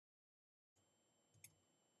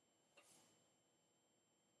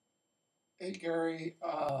Hey Gary,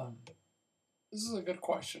 this is a good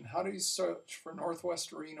question. How do you search for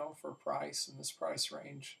Northwest Reno for price in this price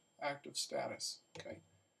range, active status? Okay,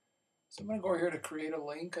 so I'm going to go over here to create a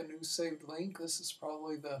link, a new saved link. This is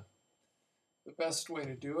probably the best way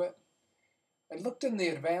to do it. I looked in the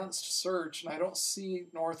advanced search and I don't see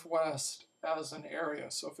Northwest as an area.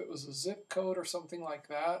 So if it was a zip code or something like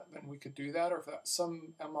that, then we could do that. Or if that,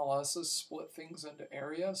 some MLSs split things into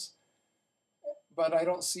areas. But I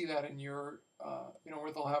don't see that in your,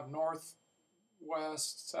 where they'll have north,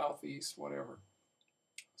 west, southeast, whatever.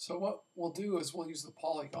 So what we'll do is we'll use the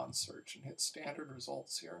polygon search and hit standard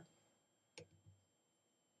results here.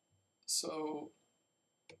 So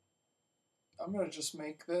I'm going to just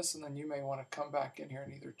make this, and then you may want to come back in here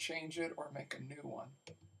and either change it or make a new one.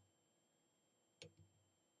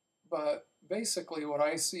 But basically what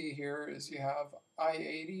I see here is you have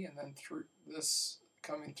I-80 and then through this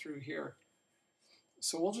coming through here.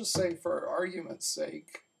 So we'll just say for argument's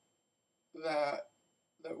sake that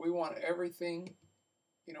we want everything,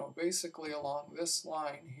 basically along this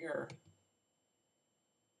line here.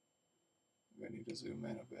 I need to zoom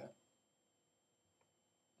in a bit.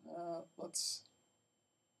 Let's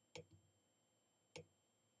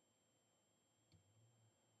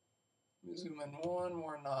zoom in one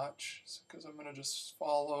more notch because I'm going to just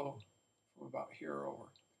follow from about here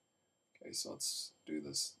over. Okay, so let's do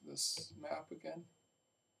this map again.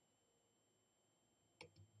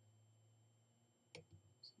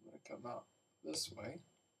 So I'm going to come out this way.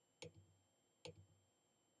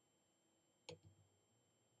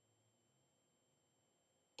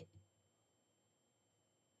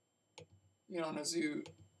 And as you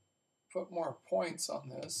put more points on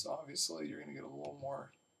this, obviously you're going to get a little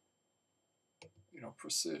more,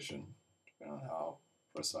 precision, depending on how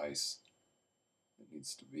precise it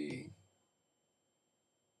needs to be.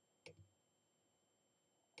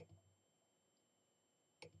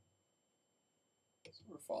 So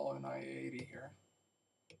we're following I-80 here.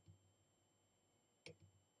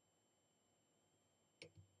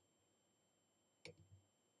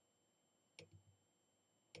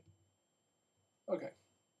 Okay,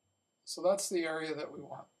 so that's the area that we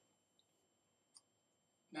want.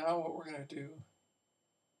 Now what we're going to do,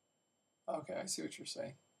 okay, I see what you're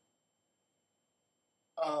saying.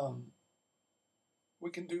 We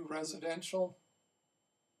can do residential.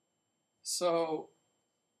 So,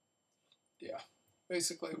 yeah,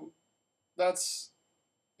 basically that's,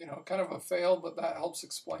 kind of a fail, but that helps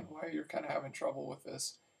explain why you're kind of having trouble with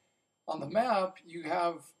this. On the map, you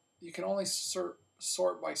can only sort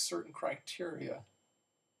by certain criteria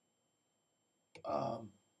on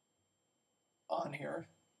here.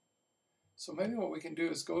 So maybe what we can do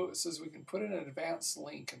is it says we can put in an advanced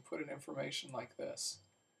link and put in information like this.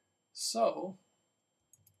 So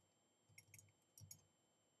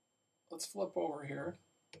let's flip over here.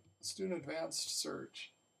 Let's do an advanced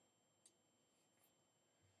search.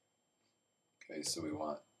 Okay, so we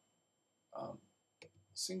want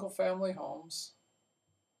single family homes.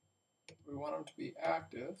 We want them to be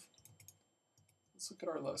active. Let's look at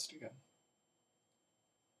our list again.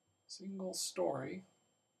 Single story,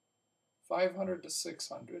 500 to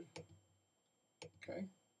 600. Okay.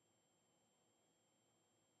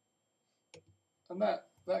 And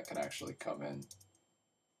that can actually come in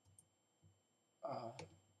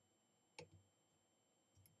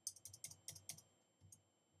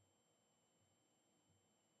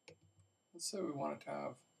let's say we want it to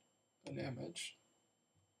have an image.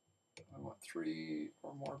 I want 3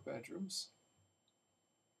 or more bedrooms.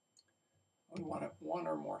 We want it 1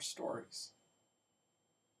 or more stories.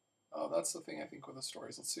 Oh, that's the thing I think with the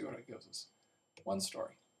stories. Let's see what it gives us. 1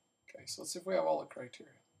 story. Okay, so let's see if we have all the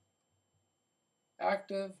criteria.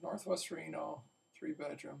 Active, Northwest Reno, 3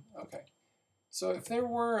 bedroom. Okay. So if there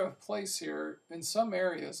were a place here, in some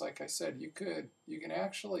areas, like I said, you can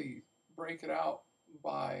actually break it out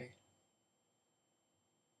by,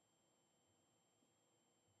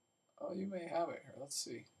 oh, you may have it here. Let's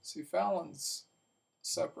see. See, Fallon's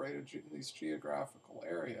separated in these geographical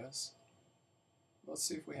areas. Let's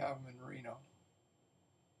see if we have them in Reno.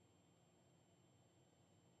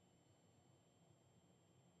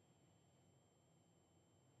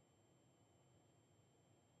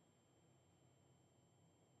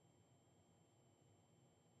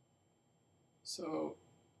 So,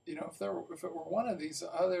 if it were one of these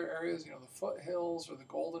other areas, the foothills or the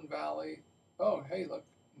Golden Valley. Oh, hey, look,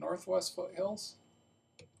 Northwest Foothills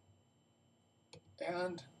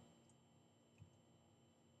and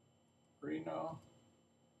Reno.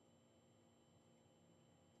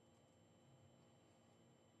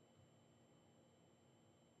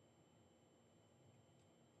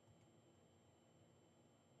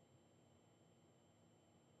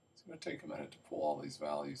 It's going to take a minute to pull all these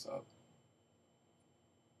values up.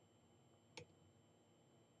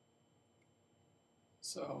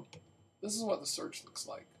 So this is what the search looks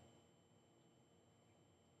like.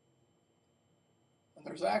 And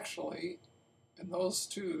there's actually, in those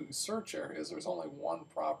two search areas, there's only one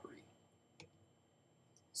property.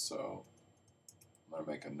 So I'm going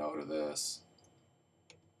to make a note of this.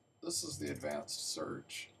 This is the advanced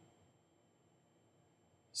search.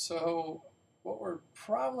 So what we're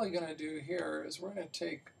probably going to do here is we're going to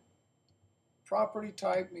take property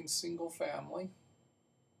type means single family.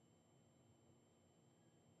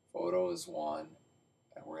 Photo is 1,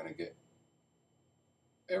 and we're going to get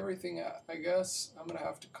everything. I guess I'm going to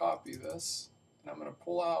have to copy this, and I'm going to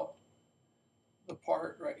pull out the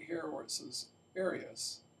part right here where it says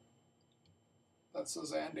areas. That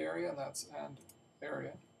says and area, and that's and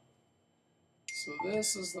area. So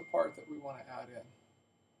this is the part that we want to add in.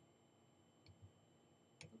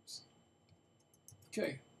 Oops.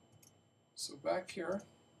 Okay, so back here,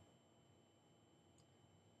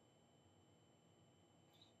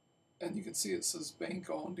 and you can see it says bank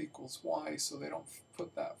owned equals Y, so they don't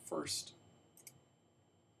put that first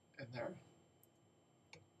in there.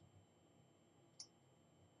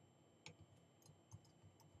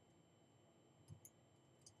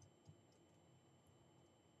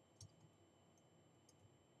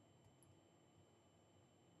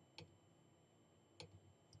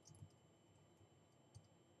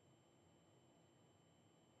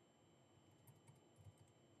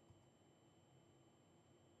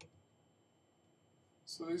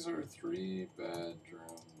 So these are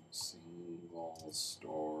 3-bedroom,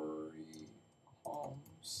 single-story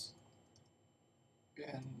homes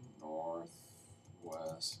in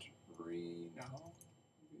northwest Reno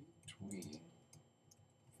between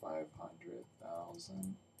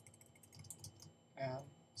 500,000 and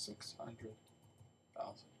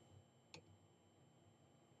 600,000.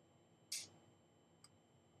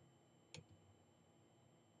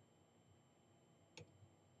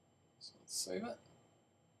 So let's save it.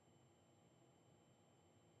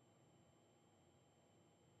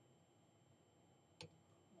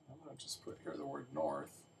 Just put here the word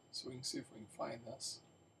north so we can see if we can find this.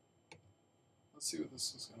 Let's see what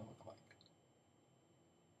this is going to look like.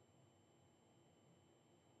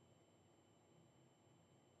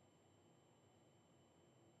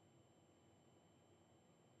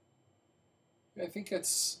 I think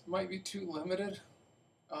it's might be too limited,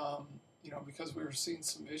 you know, because we were seeing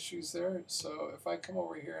some issues there. So if I come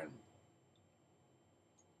over here and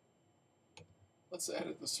let's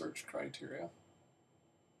edit the search criteria.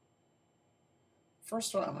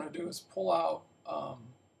 First one I'm going to do is pull out, you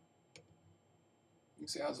can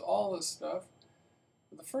see it has all this stuff.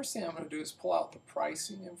 But the first thing I'm going to do is pull out the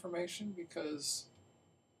pricing information because,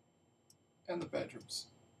 and the bedrooms,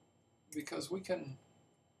 because we can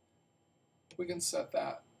set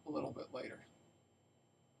that a little bit later.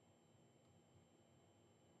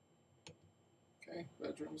 Okay,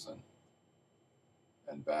 bedrooms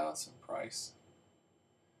and baths and price.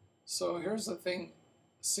 So here's the thing.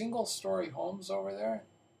 Single-story homes over there,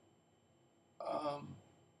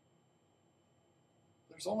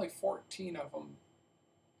 there's only 14 of them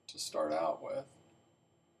to start out with,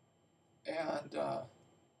 and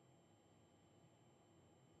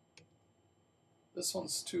this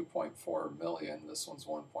one's 2.4 million, this one's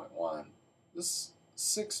 1.1, this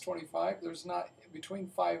 625, there's not, between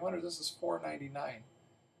 500, this is 499,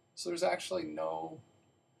 so there's actually no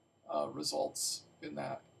results in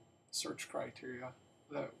that search criteria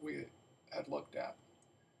that we had looked at.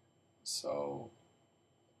 So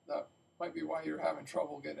that might be why you're having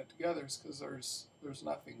trouble getting it together, is because there's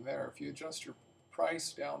nothing there. If you adjust your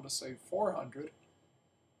price down to say 400,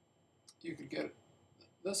 you could get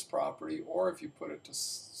this property, or if you put it to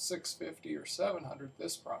 650 or 700,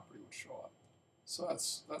 this property would show up. So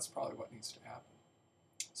that's probably what needs to happen.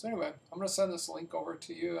 So anyway, I'm going to send this link over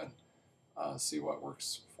to you and see what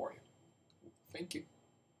works for you. Thank you.